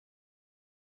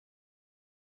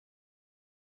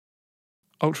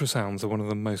Ultrasounds are one of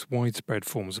the most widespread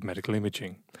forms of medical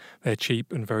imaging. They're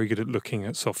cheap and very good at looking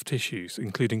at soft tissues,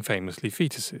 including famously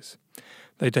fetuses.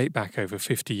 They date back over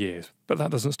 50 years, but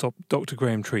that doesn't stop Dr.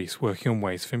 Graham Treese working on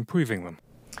ways of improving them.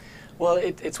 Well,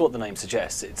 it's what the name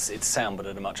suggests. It's sound, but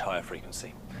at a much higher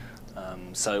frequency.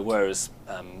 So whereas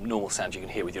normal sound you can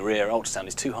hear with your ear, ultrasound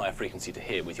is too high a frequency to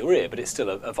hear with your ear, but it's still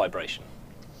a vibration.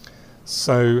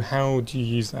 So how do you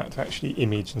use that to actually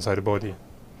image inside a body?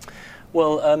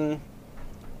 Well,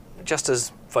 just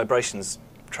as vibrations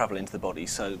travel into the body,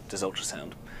 so does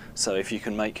ultrasound. So if you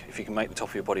can make the top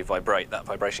of your body vibrate, that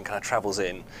vibration kind of travels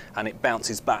in and it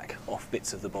bounces back off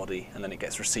bits of the body, and then it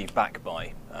gets received back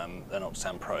by an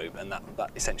ultrasound probe, and that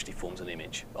essentially forms an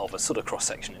image of a sort of cross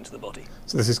section into the body.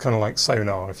 So this is kind of like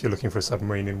sonar. If you're looking for a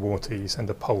submarine in water, you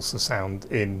send a pulse of sound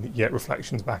in, you get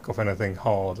reflections back off anything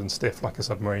hard and stiff like a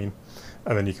submarine,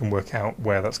 and then you can work out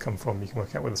where that's come from. You can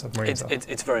work out where the submarines are.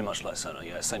 It's very much like sonar,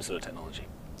 yeah, same sort of technology.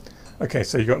 Okay,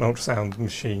 so you've got an ultrasound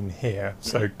machine here.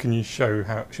 So can you show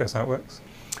us how it works?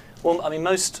 Well, I mean,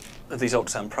 most of these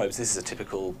ultrasound probes, this is a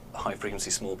typical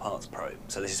high-frequency small parts probe.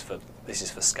 So this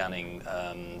is for scanning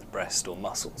breast or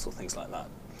muscles or things like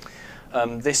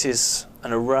that. This is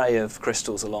an array of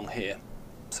crystals along here.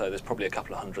 So there's probably a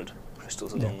couple of hundred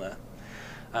crystals along there.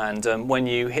 And when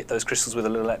you hit those crystals with a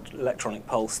little electronic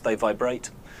pulse, they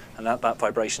vibrate, and that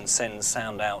vibration sends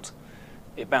sound out.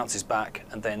 It bounces back,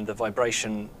 and then the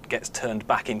vibration gets turned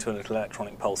back into a little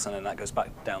electronic pulse, and then that goes back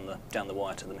down the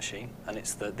wire to the machine. And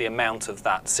it's the amount of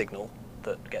that signal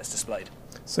that gets displayed.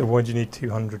 So why do you need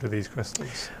 200 of these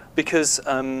crystals? Because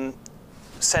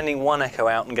sending one echo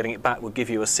out and getting it back would give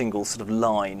you a single sort of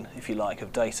line, if you like,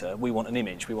 of data. We want an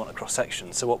image, we want a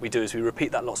cross-section. So what we do is we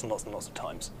repeat that lots and lots and lots of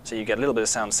times. So you get a little bit of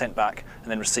sound sent back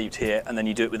and then received here, and then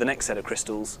you do it with the next set of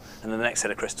crystals, and then the next set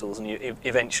of crystals, and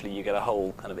eventually you get a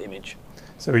whole kind of image.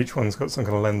 So each one's got some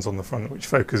kind of lens on the front which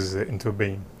focuses it into a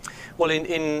beam? Well,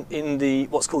 in the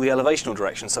what's called the elevational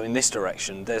direction, so in this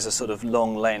direction, there's a sort of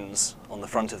long lens on the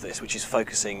front of this which is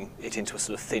focusing it into a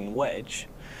sort of thin wedge.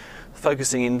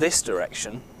 Focusing in this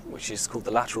direction, which is called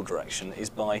the lateral direction, is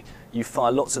by you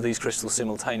fire lots of these crystals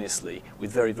simultaneously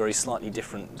with very, very slightly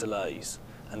different delays,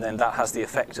 and then that has the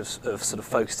effect of sort of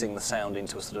focusing the sound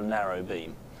into a sort of narrow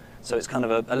beam. So it's kind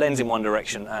of a lens in one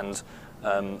direction and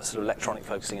sort of electronic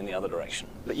focusing in the other direction.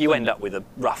 But you end up with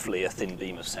roughly a thin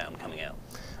beam of sound coming out.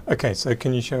 Okay, so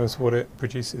can you show us what it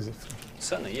produces?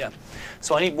 Certainly, yeah.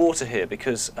 So I need water here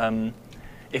because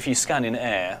if you scan in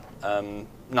air,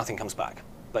 nothing comes back.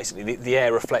 Basically, the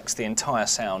air reflects the entire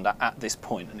sound at this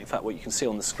point, and in fact what you can see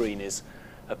on the screen is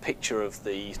a picture of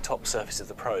the top surface of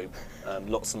the probe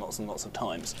lots and lots and lots of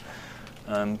times.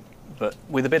 But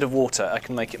with a bit of water I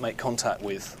can make it make contact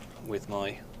with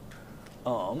my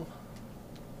arm.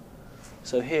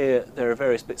 So here there are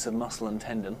various bits of muscle and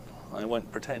tendon. I won't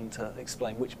pretend to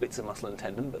explain which bits of muscle and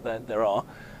tendon, but there are.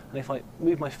 And if I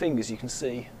move my fingers you can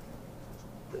see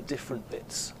that different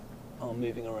bits are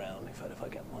moving around. In fact, if I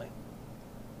get my...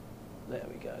 There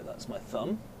we go, that's my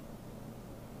thumb.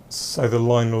 So the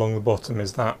line along the bottom,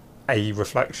 is that a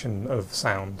reflection of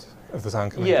sound, of the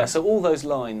sound coming back? Yeah, so all those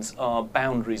lines are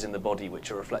boundaries in the body which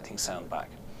are reflecting sound back.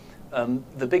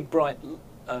 The big bright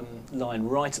line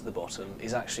right at the bottom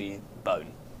is actually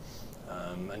bone.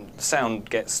 And sound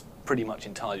gets pretty much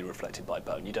entirely reflected by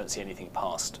bone. You don't see anything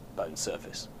past bone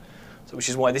surface. So which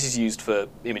is why this is used for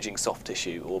imaging soft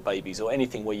tissue or babies or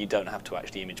anything where you don't have to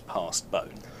actually image past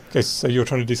bone. Okay, so you're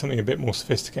trying to do something a bit more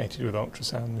sophisticated with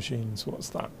ultrasound machines. What's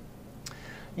that?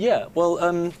 Yeah,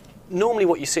 well, normally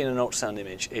what you see in an ultrasound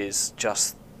image is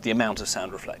just the amount of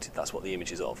sound reflected. That's what the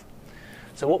image is of.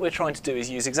 So what we're trying to do is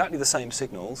use exactly the same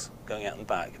signals going out and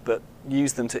back, but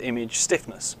use them to image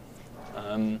stiffness.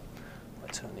 I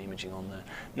turn the imaging on there.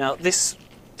 Now this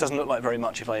doesn't look like very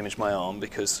much if I image my arm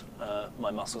because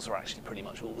my muscles are actually pretty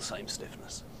much all the same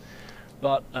stiffness.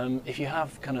 But if you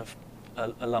have kind of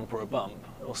a lump or a bump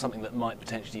or something that might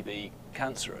potentially be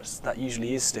cancerous, that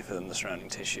usually is stiffer than the surrounding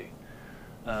tissue.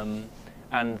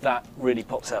 And that really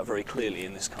pops out very clearly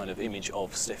in this kind of image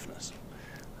of stiffness.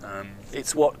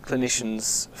 It's what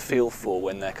clinicians feel for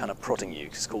when they're kind of prodding you.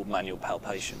 It's called manual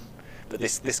palpation. But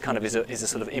this kind of is a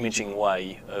sort of imaging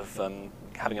way of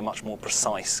having a much more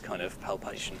precise kind of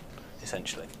palpation,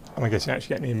 essentially. And I guess you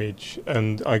actually get an image,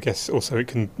 and I guess also it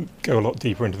can go a lot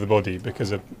deeper into the body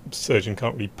because a surgeon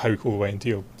can't really poke all the way into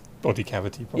your body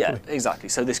cavity properly. Yeah, exactly.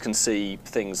 So this can see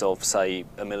things of, say,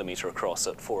 1 millimetre across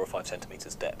at 4 or 5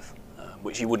 centimetres depth,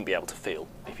 which you wouldn't be able to feel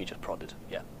if you just prodded.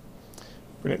 Yeah.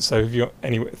 Brilliant. So have you got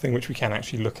anything which we can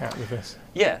actually look at with this?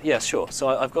 Yeah, sure. So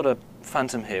I've got a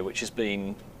phantom here which has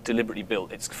been deliberately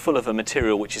built. It's full of a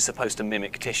material which is supposed to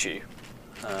mimic tissue.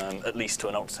 at least to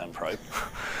an ultrasound probe.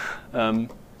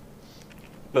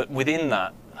 But within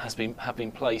that have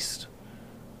been placed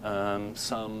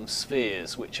some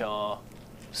spheres which are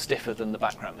stiffer than the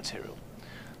background material.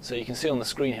 So you can see on the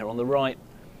screen here on the right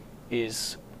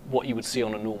is what you would see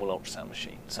on a normal ultrasound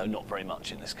machine, so not very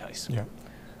much in this case. Yeah.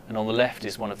 And on the left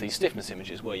is one of these stiffness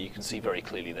images where you can see very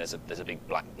clearly there's a big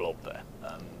black blob there.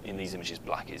 In these images,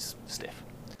 black is stiff.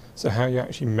 So how are you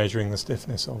actually measuring the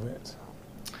stiffness of it?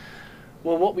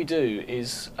 Well, what we do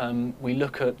is we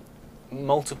look at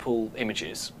multiple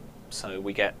images. So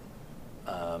we get,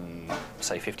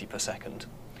 say, 50 per second,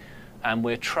 and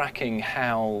we're tracking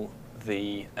how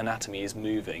the anatomy is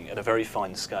moving at a very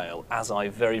fine scale as I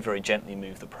very, very gently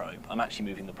move the probe. I'm actually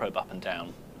moving the probe up and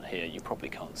down here. You probably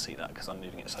can't see that because I'm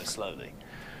moving it so slowly.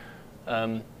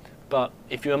 But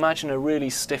if you imagine a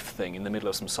really stiff thing in the middle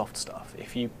of some soft stuff,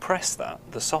 if you press that,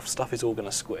 the soft stuff is all going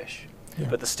to squish,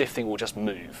 but the stiff thing will just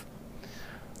move.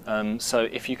 So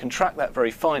if you can track that very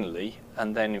finely,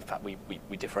 and then in fact we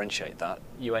differentiate that,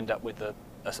 you end up with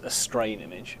a strain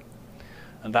image.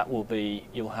 And that will be,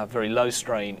 you'll have very low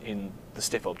strain in the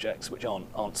stiff objects, which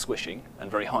aren't squishing, and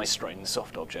very high strain in the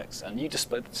soft objects. And you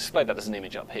display that as an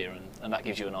image up here, and that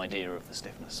gives you an idea of the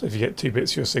stiffness. So if you get two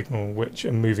bits of your signal which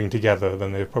are moving together,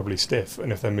 then they're probably stiff,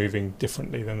 and if they're moving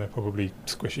differently, then they're probably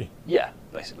squishy. Yeah,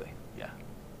 basically, yeah.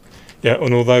 Yeah,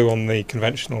 and although on the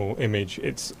conventional image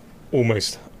it's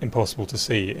almost impossible to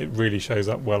see, it really shows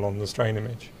up well on the strain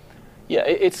image. Yeah,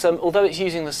 it's although it's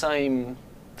using the same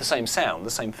sound,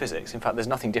 the same physics. In fact, there's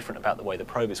nothing different about the way the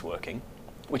probe is working,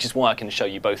 which is why I can show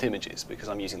you both images, because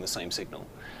I'm using the same signal.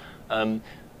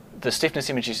 The stiffness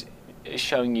image is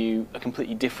showing you a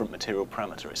completely different material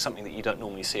parameter. It's something that you don't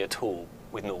normally see at all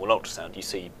with normal ultrasound. You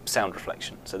see sound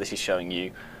reflection. So this is showing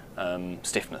you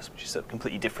stiffness, which is a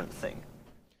completely different thing.